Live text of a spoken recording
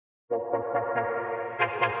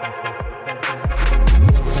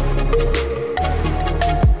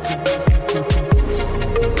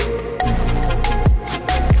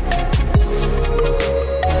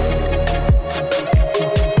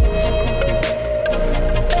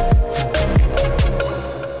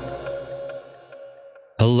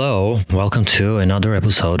Hello, welcome to another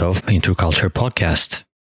episode of Interculture Podcast.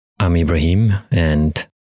 I'm Ibrahim and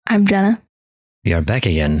I'm Jenna. we are back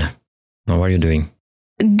again. How are you doing?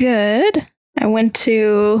 Good. I went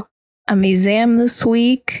to a museum this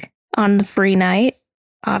week on the free night,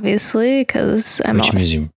 obviously, because I'm Which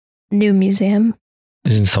museum? New museum.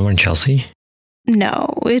 Isn't it somewhere in Chelsea?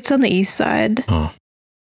 No, it's on the east side. Oh,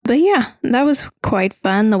 But yeah, that was quite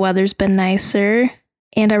fun. The weather's been nicer.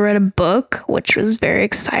 And I read a book, which was very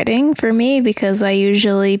exciting for me because I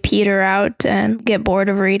usually peter out and get bored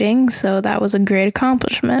of reading. So that was a great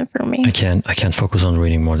accomplishment for me. I can't focus on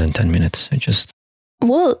reading more than 10 minutes.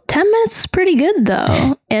 Well, 10 minutes is pretty good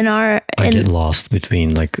though. I get lost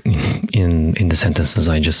between in the sentences.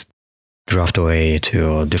 I just draft away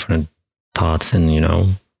to different thoughts, and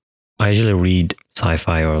I usually read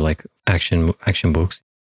sci-fi or like action books.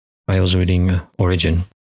 I was reading Origin.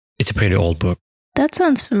 It's a pretty old book. That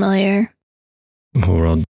sounds familiar. Who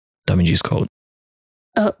wrote Da Vinci's Code?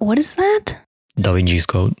 What is that? Da Vinci's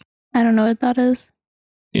Code. I don't know what that is.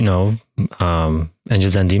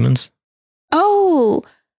 Angels and Demons. Oh,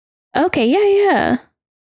 okay. Yeah.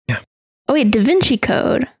 Oh, wait, Da Vinci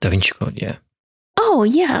Code. Da Vinci Code, yeah. Oh,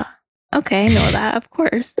 yeah. Okay, I know that. Of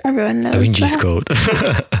course. Everyone knows Da Vinci's that. Code.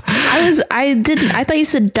 I thought you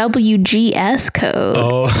said WGS Code.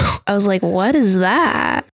 Oh. I was like, what is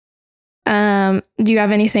that? Do you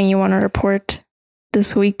have anything you want to report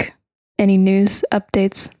this week? Any news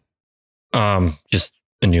updates? Just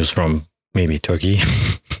a news from maybe Turkey.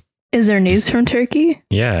 Is there news from Turkey?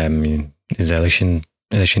 Yeah, I mean, the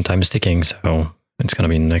election time is ticking, so it's gonna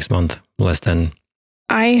be next month, less than.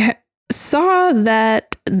 I saw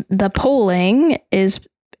that the polling is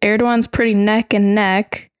Erdogan's pretty neck and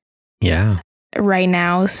neck. Yeah. Right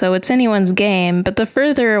now, so it's anyone's game. But the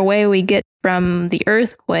further away we get from the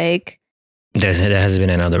earthquake, There has been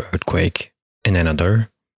another earthquake and another.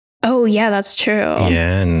 Oh yeah, that's true.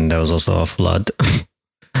 Yeah, and there was also a flood.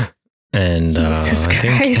 And Jesus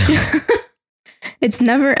Christ. think, It's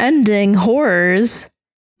never ending horrors.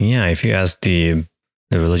 yeah, if you ask the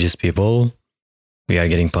religious people, we are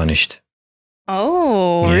getting punished.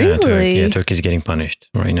 Oh, Yeah, really? Turkey is getting punished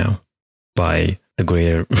right now by the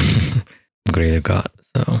greater God.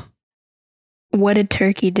 So What did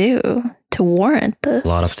Turkey do to warrant this? a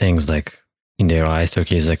lot of things, like in their eyes,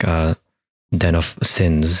 Turkey is like a den of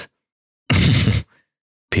sins.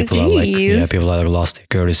 People people have lost their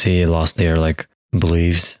courtesy, lost their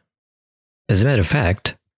beliefs. As a matter of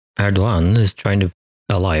fact, Erdogan is trying to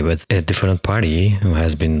ally with a different party who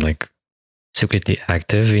has been secretly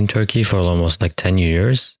active in Turkey for almost 10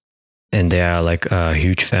 years. And they are a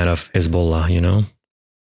huge fan of Hezbollah,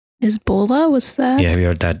 Hezbollah? What's that? Yeah, have you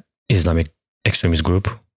heard that Islamic extremist group?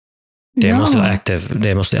 They're No.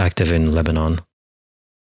 mostly active in Lebanon.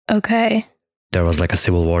 Okay. There was a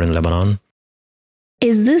civil war in Lebanon.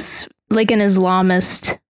 Is this like an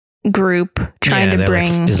Islamist group trying to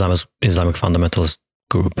bring Islamic fundamentalist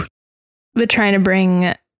group? but trying to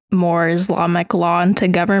bring more Islamic law into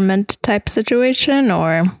government type situation,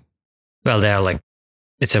 or? Well, they are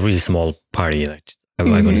it's a really small party. I'm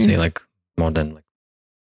going to say more than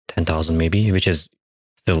 10,000 maybe, which is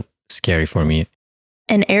still scary for me.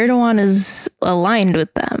 And Erdogan is aligned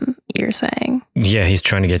with them, you're saying? Yeah, he's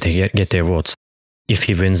trying to get their votes. If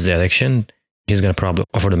he wins the election, he's going to probably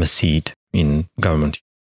offer them a seat in government.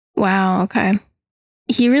 Wow, okay.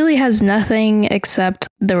 He really has nothing except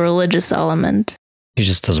the religious element. He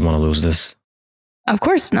just doesn't want to lose this. Of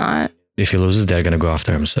course not. If he loses, they're going to go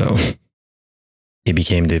after him. So he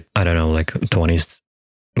became the, 20th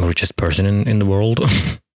richest person in the world.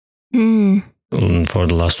 For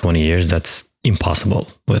the last 20 years, that's impossible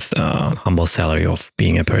with a humble salary of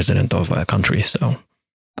being a president of a country. So,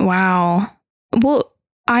 wow. Well,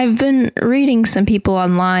 I've been reading some people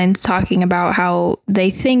online talking about how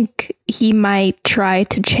they think he might try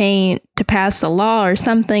to pass a law or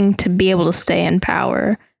something to be able to stay in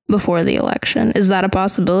power before the election. Is that a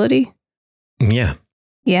possibility? Yeah.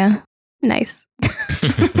 Yeah. Nice.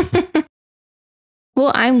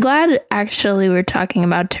 Well, I'm glad actually we're talking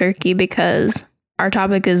about Turkey because our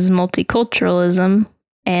topic is multiculturalism.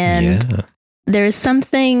 And there's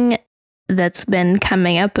something that's been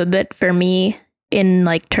coming up a bit for me in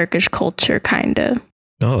Turkish culture, kind of.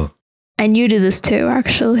 Oh. And you do this too,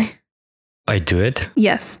 actually. I do it?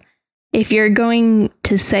 Yes. If you're going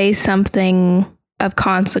to say something of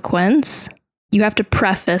consequence, you have to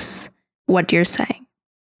preface what you're saying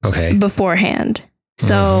Okay. beforehand.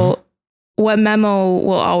 So what Memo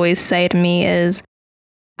will always say to me is,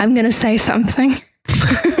 I'm going to say something.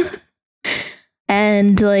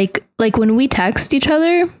 And like when we text each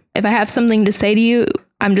other, if I have something to say to you,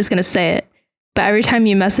 I'm just going to say it. But every time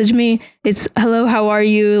you message me, it's, hello, how are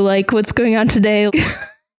you? Like, what's going on today?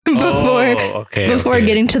 before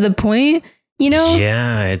getting to the point, you know?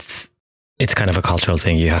 Yeah, it's kind of a cultural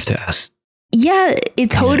thing. You have to ask. Yeah,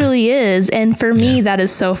 it totally is. And for me, that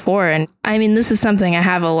is so foreign. I mean, this is something I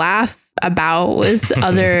have a laugh about with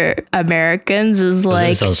other Americans is like...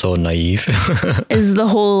 Doesn't sound so naive. is the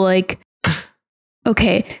whole like,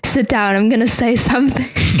 okay, sit down, I'm going to say something.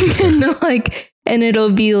 and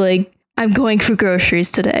it'll be like, I'm going for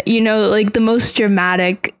groceries today. You know, like the most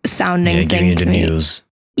dramatic sounding thing to me. News.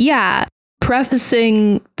 Yeah.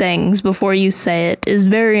 Prefacing things before you say it is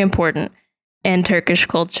very important in Turkish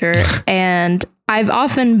culture. And I've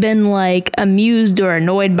often been like amused or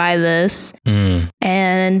annoyed by this.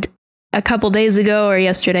 And a couple days ago or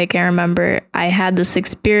yesterday, I can't remember, I had this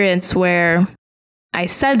experience where I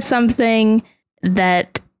said something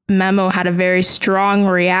that Memo had a very strong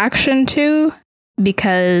reaction to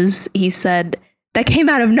because he said, that came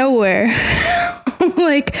out of nowhere.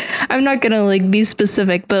 Like, I'm not going to like be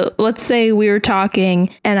specific, but let's say we were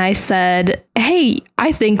talking and I said, hey,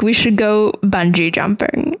 I think we should go bungee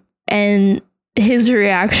jumping. And his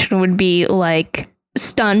reaction would be like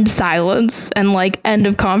stunned silence and like end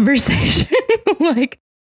of conversation.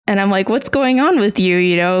 And I'm like, what's going on with you?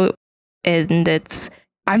 You know, and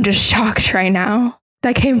I'm just shocked right now.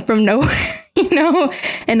 That came from nowhere, you know,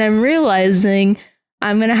 and I'm realizing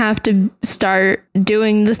I'm going to have to start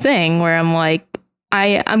doing the thing where I'm like,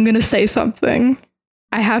 I'm going to say something.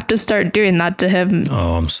 I have to start doing that to him.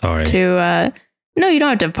 Oh, I'm sorry. No, you don't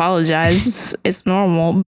have to apologize. It's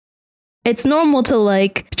normal. It's normal to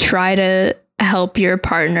like try to help your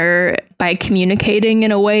partner by communicating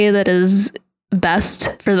in a way that is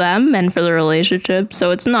best for them and for the relationship.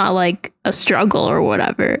 So it's not like a struggle or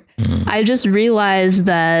whatever. I just realized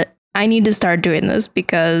that I need to start doing this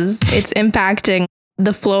because it's impacting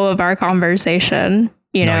the flow of our conversation.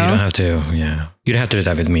 You know, you don't have to. Yeah, you don't have to do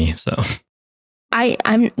that with me. So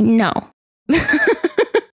I'm no.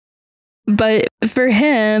 But for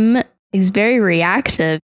him, he's very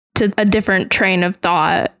reactive to a different train of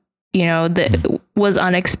thought, you know, that was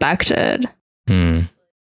unexpected.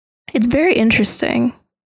 It's very interesting.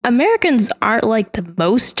 Americans aren't like the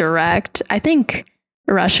most direct. I think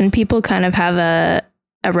Russian people kind of have a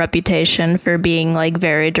reputation for being like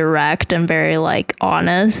very direct and very like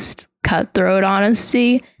honest, cutthroat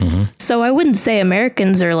honesty. So I wouldn't say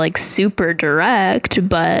Americans are like super direct,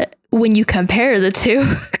 but when you compare the two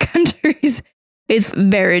countries, it's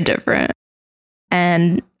very different.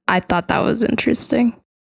 And I thought that was interesting.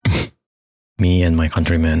 Me and my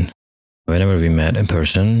countrymen, whenever we met in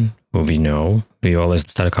person, who we know, we always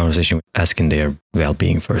start a conversation asking their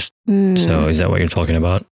well-being first. So is that what you're talking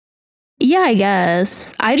about? Yeah, I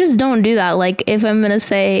guess. I just don't do that. Like if I'm going to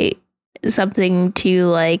say something to you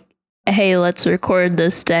like, hey, let's record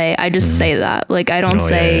this day, I just say that. Like I don't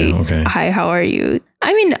say, okay. Hi, how are you?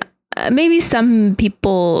 I mean, maybe some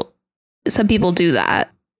people do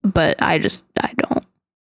that, but I don't.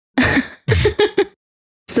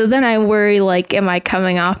 So then I worry, like, am I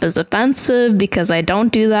coming off as offensive because I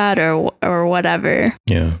don't do that or whatever?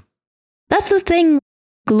 Yeah. That's the thing,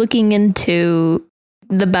 looking into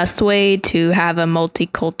the best way to have a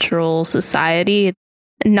multicultural society.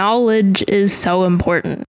 Knowledge is so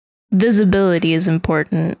important. Visibility is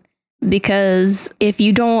important because if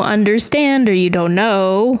you don't understand or you don't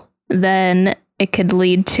know, then it could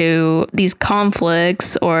lead to these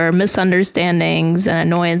conflicts or misunderstandings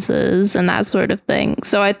and annoyances and that sort of thing.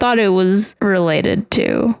 So I thought it was related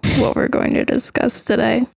to what we're going to discuss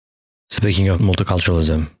today. Speaking of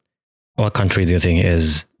multiculturalism, what country do you think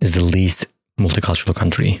is the least multicultural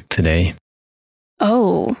country today?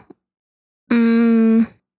 Oh,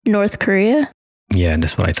 North Korea. Yeah,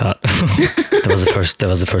 that's what I thought. That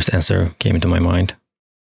was the first answer came into my mind.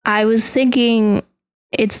 I was thinking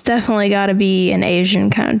it's definitely got to be an Asian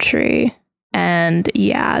country. And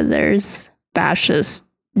yeah, there's fascists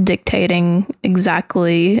dictating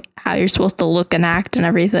exactly how you're supposed to look and act and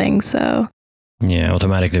everything. So yeah,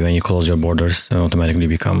 automatically when you close your borders, you automatically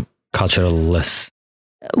become culturalist.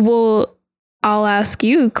 Well, I'll ask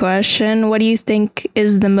you a question. What do you think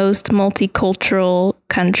is the most multicultural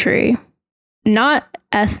country? Not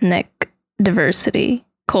ethnic diversity,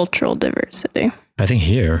 cultural diversity. I think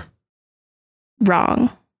here. Wrong.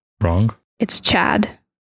 Wrong? It's Chad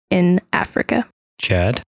in Africa.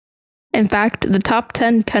 Chad? In fact, the top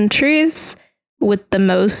 10 countries with the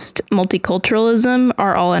most multiculturalism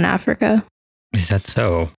are all in Africa. Is that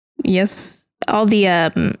so? Yes. All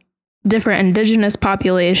the different indigenous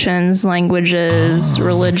populations, languages,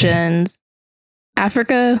 religions. Okay.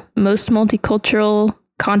 Africa, most multicultural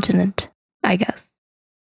continent, I guess.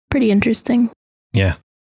 Pretty interesting. Yeah.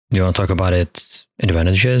 Do you want to talk about its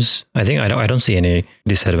advantages? I think I don't see any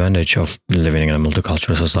disadvantage of living in a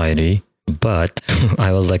multicultural society, but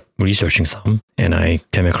I was like researching some and I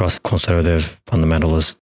came across conservative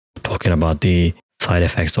fundamentalists talking about the side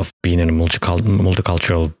effects of being in a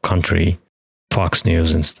multicultural country, Fox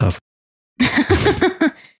News and stuff.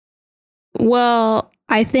 Well,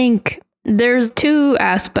 I think there's two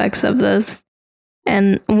aspects of this.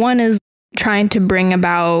 And one is trying to bring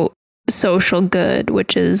about social good,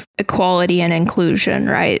 which is equality and inclusion,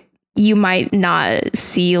 right? You might not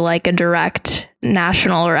see like a direct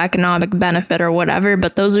national or economic benefit or whatever,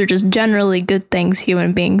 but those are just generally good things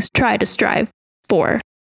human beings try to strive for.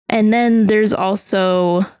 And then there's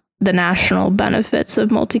also the national benefits of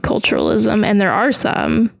multiculturalism, and there are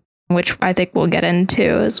some, which I think we'll get into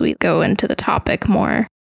as we go into the topic more.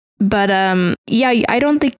 But yeah, I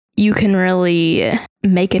don't think you can really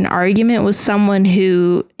make an argument with someone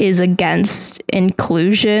who is against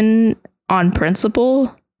inclusion on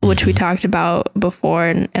principle, which we talked about before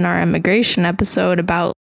in our immigration episode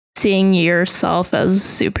about seeing yourself as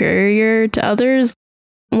superior to others.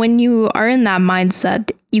 When you are in that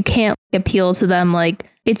mindset, you can't appeal to them like,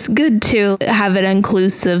 it's good to have an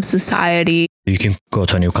inclusive society. You can go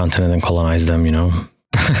to a new continent and colonize them, you know?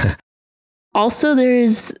 Also,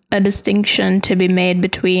 there's a distinction to be made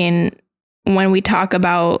between when we talk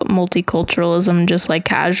about multiculturalism just like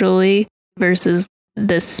casually versus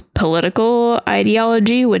this political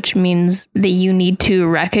ideology, which means that you need to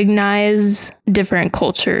recognize different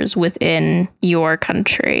cultures within your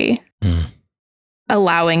country,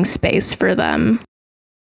 allowing space for them.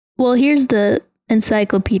 Well, here's the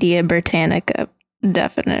Encyclopedia Britannica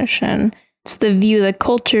definition. It's the view that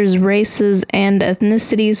cultures, races, and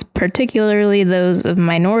ethnicities, particularly those of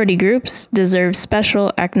minority groups, deserve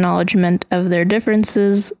special acknowledgement of their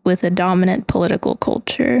differences with a dominant political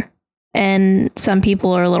culture. And some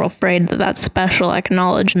people are a little afraid that that special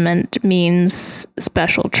acknowledgement means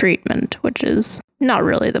special treatment, which is not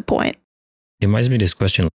really the point. It reminds me of this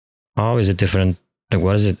question. How is it different? Like,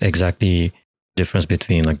 what is it exactly difference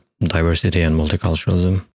between like diversity and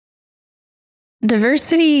multiculturalism?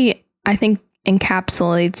 Diversity, I think,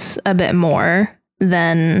 encapsulates a bit more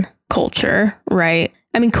than culture, right?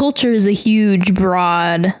 I mean, culture is a huge,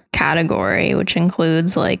 broad category, which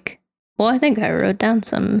includes like, well, I think I wrote down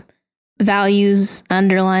some values,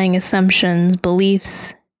 underlying assumptions,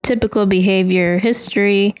 beliefs, typical behavior,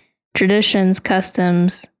 history, traditions,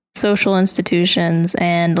 customs, social institutions,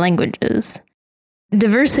 and languages.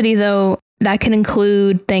 Diversity, though, that can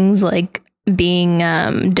include things like being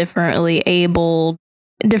differently abled,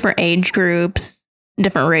 different age groups,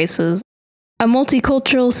 different races. A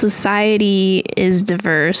multicultural society is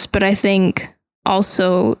diverse, but I think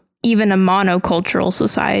also even a monocultural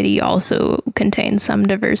society also contains some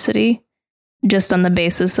diversity, just on the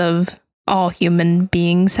basis of all human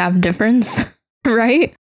beings have difference,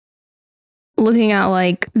 right? Looking at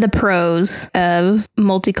like the pros of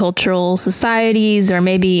multicultural societies, or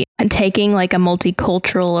maybe taking like a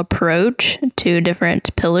multicultural approach to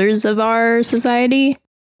different pillars of our society,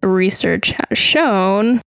 research has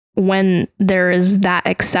shown when there is that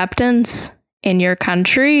acceptance in your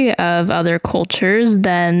country of other cultures,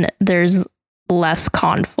 then there's less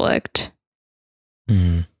conflict.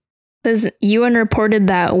 Says UN reported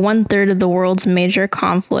that 1/3 of the world's major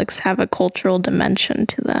conflicts have a cultural dimension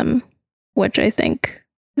to them, which I think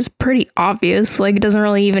is pretty obvious. Like, it doesn't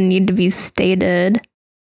really even need to be stated.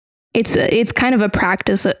 It's kind of a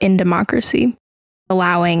practice in democracy,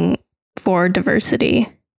 allowing for diversity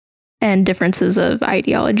and differences of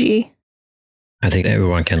ideology. I think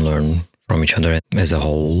everyone can learn from each other as a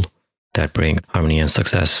whole that bring harmony and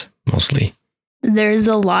success mostly. There's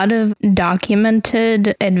a lot of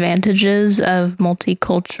documented advantages of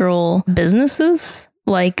multicultural businesses,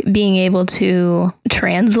 like being able to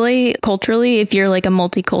translate culturally. If you're like a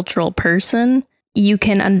multicultural person, you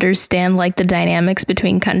can understand like the dynamics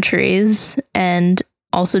between countries, and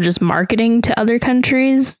also just marketing to other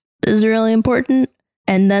countries is really important.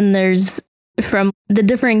 And then there's, from the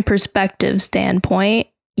differing perspective standpoint,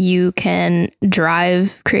 you can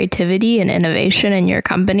drive creativity and innovation in your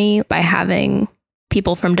company by having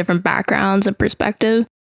people from different backgrounds and perspective.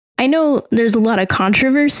 I know there's a lot of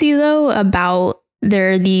controversy, though, about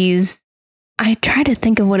there are these, I try to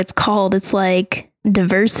think of what it's called. It's like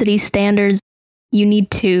diversity standards. you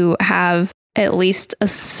need to have at least a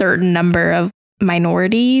certain number of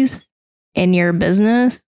minorities in your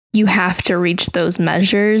business. You have to reach those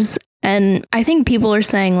measures. And I think people are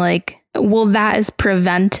saying like, well, that is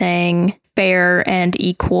preventing fair and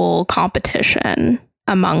equal competition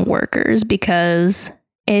among workers, because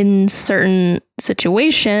in certain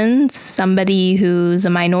situations, somebody who's a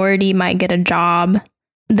minority might get a job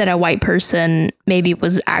that a white person maybe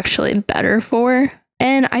was actually better for.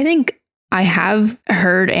 And I think I have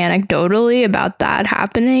heard anecdotally about that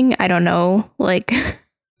happening. I don't know, like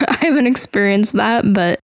I haven't experienced that,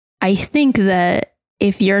 but I think that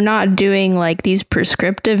if you're not doing like these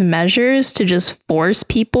prescriptive measures to just force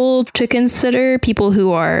people to consider people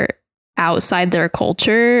who are outside their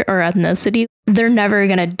culture or ethnicity, they're never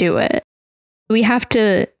going to do it. We have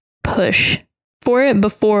to push for it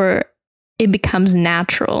before it becomes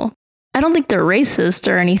natural. I don't think they're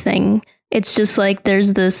racist or anything. It's just like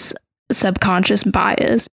there's this subconscious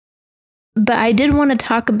bias. But I did want to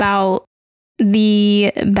talk about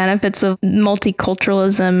the benefits of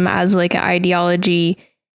multiculturalism as like an ideology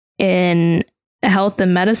in health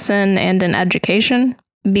and medicine and in education,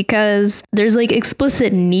 because there's like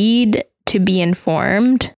explicit need to be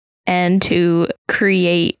informed and to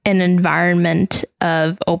create an environment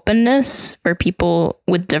of openness for people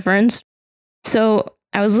with difference. So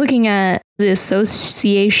I was looking at the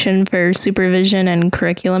Association for Supervision and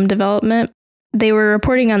Curriculum Development. They were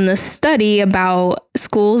reporting on this study about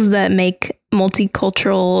schools that make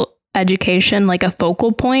multicultural education like a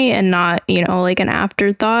focal point and not, like an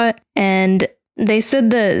afterthought. And they said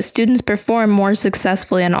that students perform more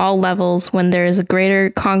successfully on all levels when there is a greater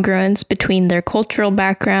congruence between their cultural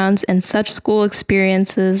backgrounds and such school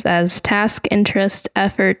experiences as task, interest,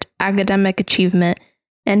 effort, academic achievement,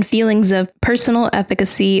 and feelings of personal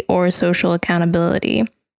efficacy or social accountability.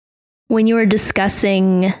 When you are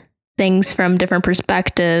discussing things from different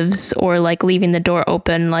perspectives or like leaving the door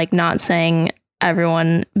open, like not saying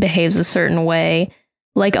everyone behaves a certain way,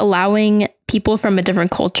 like allowing people from a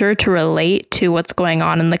different culture to relate to what's going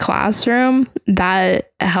on in the classroom,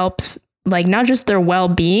 that helps like not just their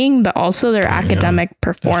well-being, but also their academic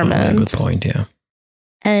performance. Good point, yeah.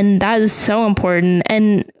 And that is so important.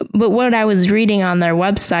 But what I was reading on their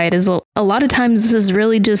website is a lot of times this is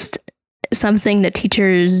really just something that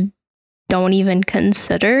teachers don't even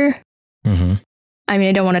consider. Mm-hmm. I mean,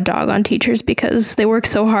 I don't want to dog on teachers because they work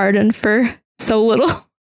so hard and for so little,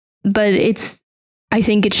 but I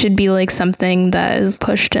think it should be like something that is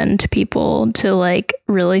pushed into people to like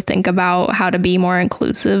really think about how to be more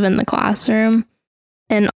inclusive in the classroom.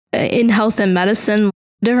 And in health and medicine,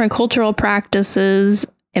 different cultural practices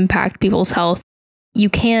impact people's health. You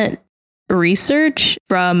can't research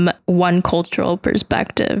from one cultural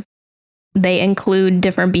perspective. They include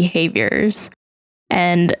different behaviors.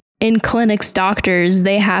 And in clinics, doctors,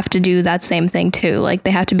 they have to do that same thing too. Like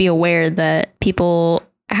they have to be aware that people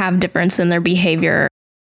have difference in their behavior.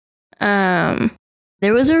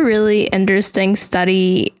 There was a really interesting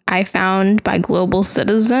study I found by Global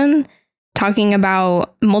Citizen talking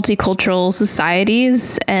about multicultural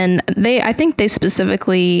societies. And I think they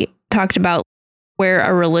specifically talked about where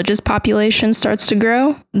a religious population starts to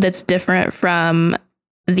grow that's different from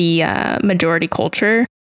the majority culture.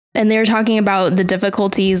 And they were talking about the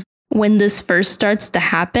difficulties when this first starts to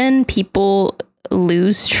happen. People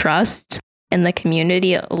lose trust in the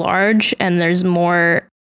community at large, and there's more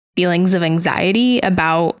feelings of anxiety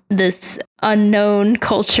about this unknown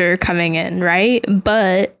culture coming in, right?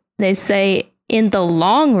 But they say in the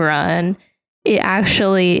long run, it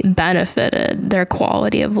actually benefited their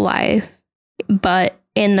quality of life. But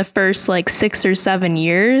in the first like 6 or 7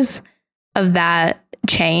 years of that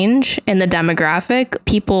change in the demographic,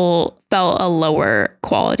 people felt a lower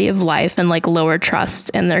quality of life and like lower trust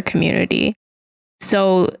in their community.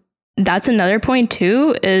 So that's another point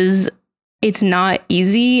too, is it's not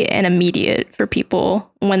easy and immediate for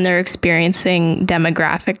people when they're experiencing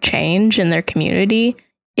demographic change in their community.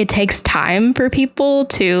 It takes time for people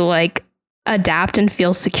to like adapt and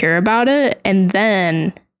feel secure about it. And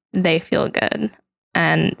then they feel good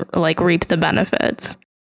and like reap the benefits.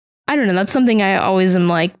 I don't know. That's something I always am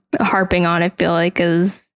like harping on. I feel like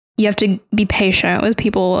is you have to be patient with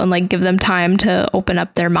people and like give them time to open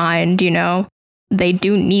up their mind. They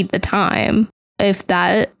do need the time. If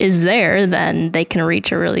that is there, then they can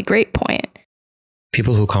reach a really great point.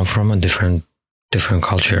 People who come from a different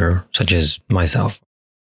culture, such as myself,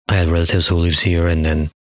 I have relatives who lives here and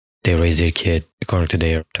then they raise their kid according to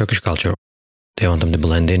their Turkish culture. They want them to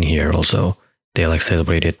blend in here also. They like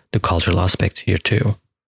celebrated the cultural aspects here too.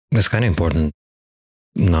 It's kind of important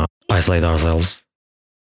not isolate ourselves.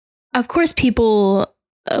 Of course, people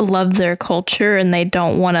love their culture and they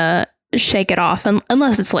don't want to shake it off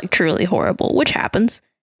unless it's like truly horrible, which happens.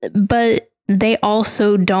 But they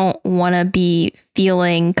also don't want to be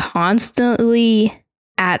feeling constantly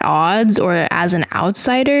at odds or as an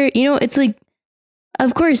outsider. You know, it's like,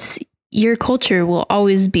 of course, your culture will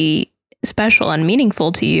always be special and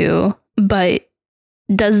meaningful to you, but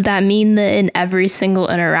does that mean that in every single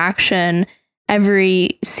interaction,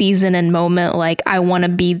 every season and moment, like I want to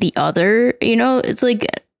be the other? You know, it's like,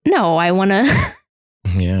 no, I want to.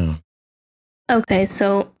 Yeah. Okay,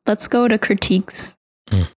 so let's go to critiques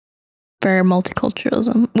for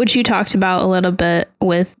multiculturalism, which you talked about a little bit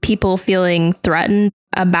with people feeling threatened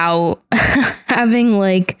about having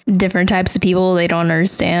like different types of people they don't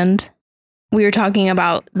understand. We were talking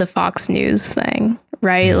about the Fox News thing,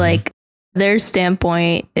 right? Like their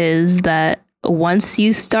standpoint is that once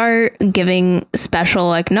you start giving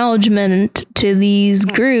special acknowledgement to these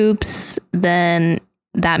groups, then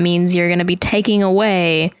that means you're going to be taking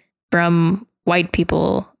away from white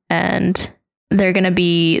people and they're going to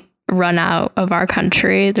be run out of our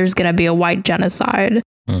country. There's going to be a white genocide,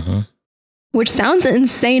 which sounds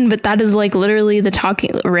insane, but that is like literally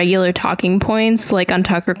the regular talking points, like on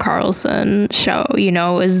Tucker Carlson show, you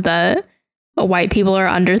know, is that white people are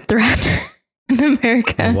under threat in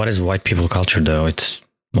America. Well, what is white people culture though? It's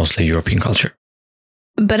mostly European culture.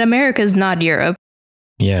 But America is not Europe.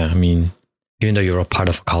 Yeah, I mean, even though you're a part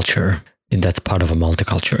of a culture, that's part of a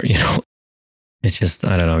multicultural, you know. It's just,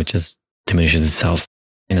 I don't know, it just diminishes itself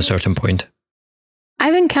in a certain point.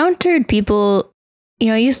 I've encountered people, you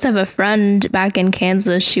know, I used to have a friend back in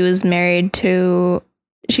Kansas. She was white,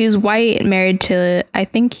 married to, I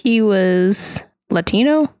think he was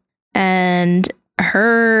Latino. And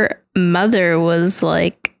her mother was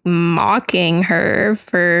like mocking her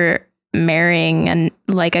for marrying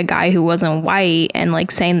like a guy who wasn't white and like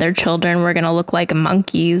saying their children were going to look like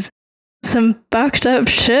monkeys. Some fucked up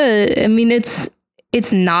shit. I mean, it's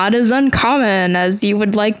not as uncommon as you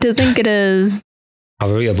would like to think it is. How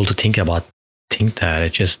were you able to think that?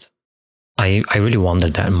 It just, I really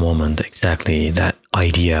wondered that moment, exactly that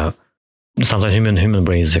idea. Sometimes human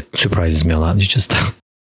brains surprises me a lot. It's just,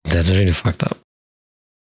 that's really fucked up.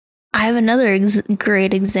 I have another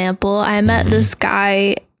great example. I met this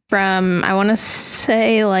guy from, I want to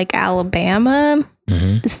say like Alabama.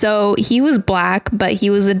 So he was black, but he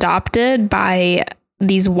was adopted by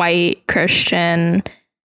this white Christian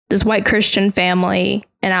family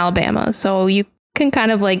in Alabama. So you can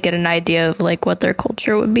kind of like get an idea of like what their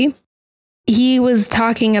culture would be. He was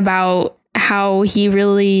talking about how he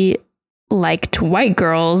really liked white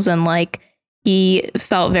girls and like he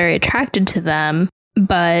felt very attracted to them,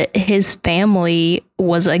 but his family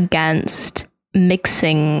was against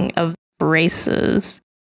mixing of races.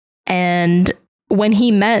 And when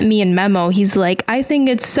he met me in Memo, he's like, I think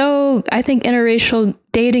interracial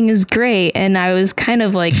dating is great. And I was kind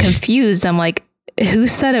of like confused. I'm like, who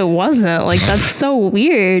said it wasn't? Like, that's so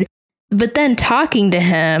weird. But then talking to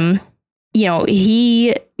him, you know,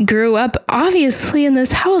 he grew up obviously in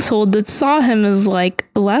this household that saw him as like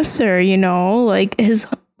lesser, you know, like his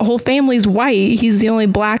whole family's white. He's the only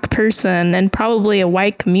black person and probably a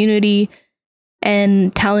white community,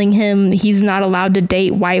 and telling him he's not allowed to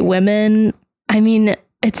date white women. I mean,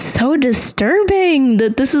 it's so disturbing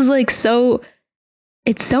that this is like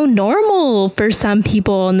it's so normal for some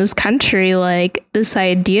people in this country, like this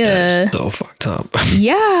idea. That's so fucked up.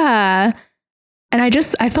 Yeah. And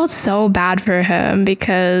I felt so bad for him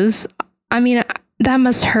because, I mean, that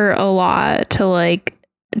must hurt a lot to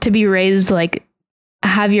be raised, like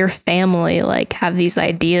have your family, like have these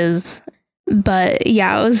ideas. But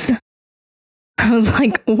yeah, I was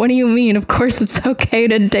like, what do you mean? Of course it's okay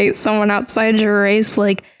to date someone outside your race.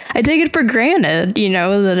 Like, I take it for granted, you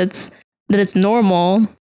know, that it's normal.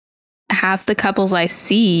 Half the couples I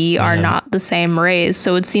see are not the same race.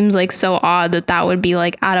 So it seems like so odd that would be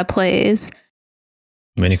like out of place.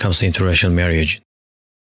 When it comes to interracial marriage,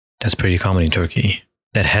 that's pretty common in Turkey.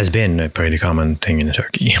 That has been a pretty common thing in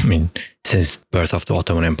Turkey. I mean, since birth of the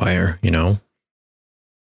Ottoman Empire, you know?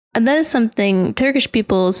 And that is something Turkish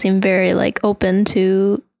people seem very like open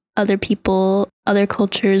to other people, other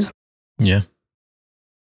cultures. Yeah.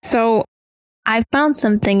 So I found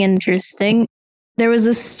something interesting. There was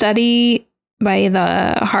a study by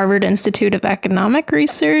the Harvard Institute of Economic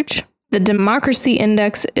Research. The democracy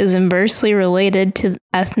index is inversely related to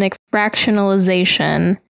ethnic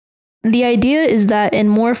fractionalization. The idea is that in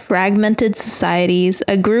more fragmented societies,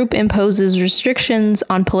 a group imposes restrictions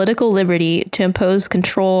on political liberty to impose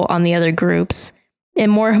control on the other groups. In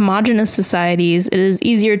more homogeneous societies, it is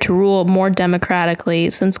easier to rule more democratically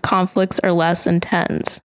since conflicts are less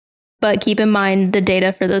intense. But keep in mind, the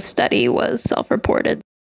data for this study was self-reported.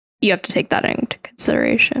 You have to take that into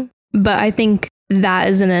consideration. But I think that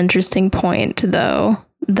is an interesting point, though,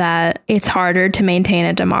 that it's harder to maintain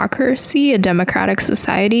a democracy, a democratic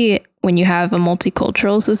society, when you have a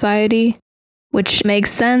multicultural society, which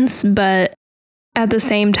makes sense. But at the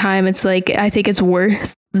same time, it's like, I think it's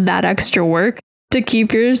worth that extra work to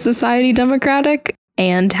keep your society democratic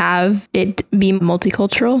and have it be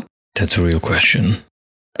multicultural. That's a real question.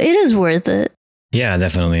 It is worth it. Yeah,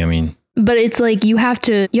 definitely. I mean, but it's like you have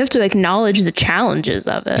to acknowledge the challenges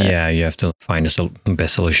of it. Yeah, you have to find the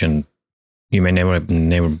best solution. You may never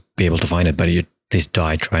be able to find it, but you at least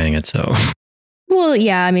die trying it. So, well,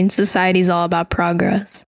 yeah, I mean, society's all about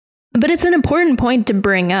progress. But it's an important point to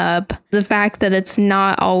bring up, the fact that it's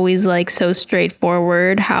not always like so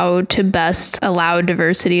straightforward how to best allow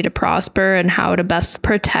diversity to prosper and how to best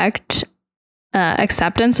protect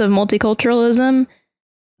acceptance of multiculturalism.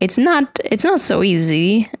 It's not so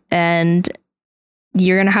easy, and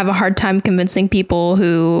you're going to have a hard time convincing people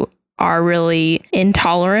who are really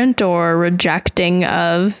intolerant or rejecting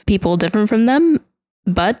of people different from them.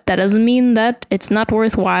 But that doesn't mean that it's not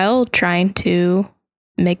worthwhile trying to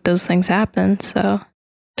make those things happen. So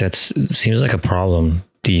that seems like a problem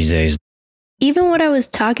these days. Even what I was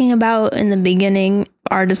talking about in the beginning,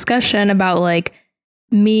 our discussion about like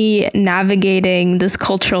me navigating this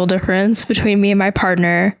cultural difference between me and my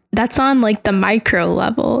partner, that's on like the micro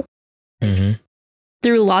level. Mm-hmm.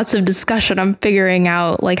 Through lots of discussion, I'm figuring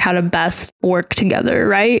out like how to best work together,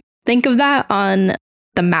 right? Think of that on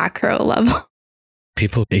the macro level.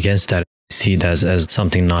 People against that see it as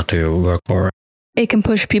something not to work for. It can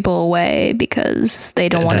push people away because they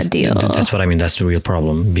don't want to deal. That's what I mean. That's the real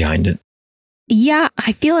problem behind it. Yeah,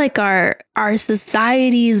 I feel like our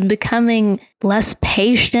society is becoming less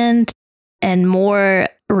patient and more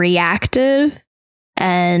reactive.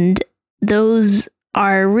 And those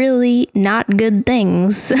are really not good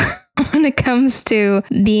things when it comes to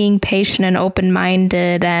being patient and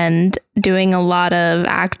open-minded and doing a lot of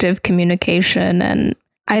active communication. And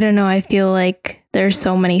I don't know, I feel like there's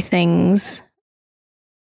so many things,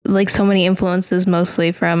 like so many influences,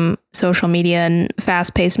 mostly from social media and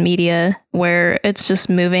fast-paced media, where it's just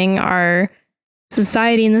moving our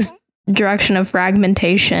society in this direction of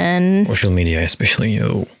fragmentation. Social media, especially.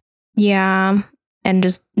 Yeah, and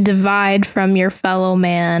just divide from your fellow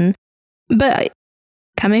man. But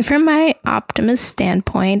coming from my optimist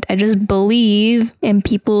standpoint, I just believe in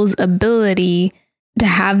people's ability to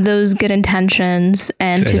have those good intentions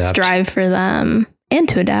and to strive for them and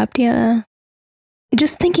to adapt. Yeah.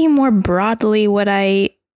 Just thinking more broadly, what I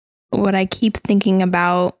keep thinking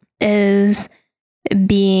about is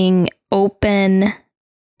being open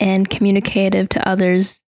and communicative to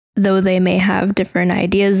others, though they may have different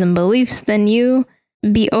ideas and beliefs than you.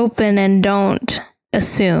 Be open and don't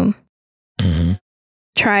assume. Mm-hmm.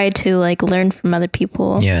 Try to like learn from other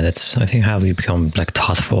people. Yeah, that's, I think, how we become like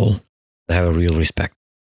thoughtful, have a real respect.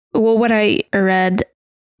 Well, what I read,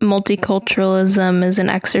 multiculturalism is an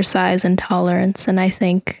exercise in tolerance, and I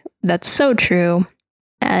think that's so true.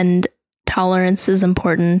 And tolerance is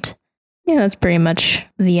important. Yeah, that's pretty much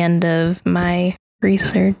the end of my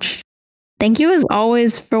research. Thank you as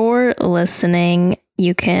always for listening.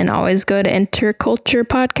 You can always go to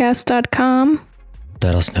interculturepodcast.com.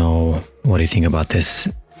 Let us know what you think about this.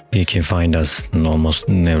 You can find us on almost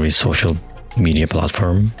every social media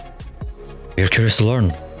platform. We're curious to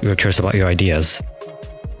learn. We're curious about your ideas.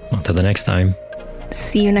 Until the next time.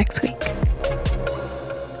 See you next week.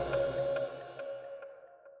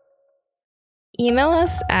 Email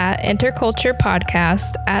us at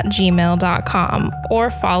interculturepodcast@gmail.com or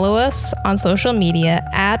follow us on social media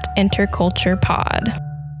at interculturepod.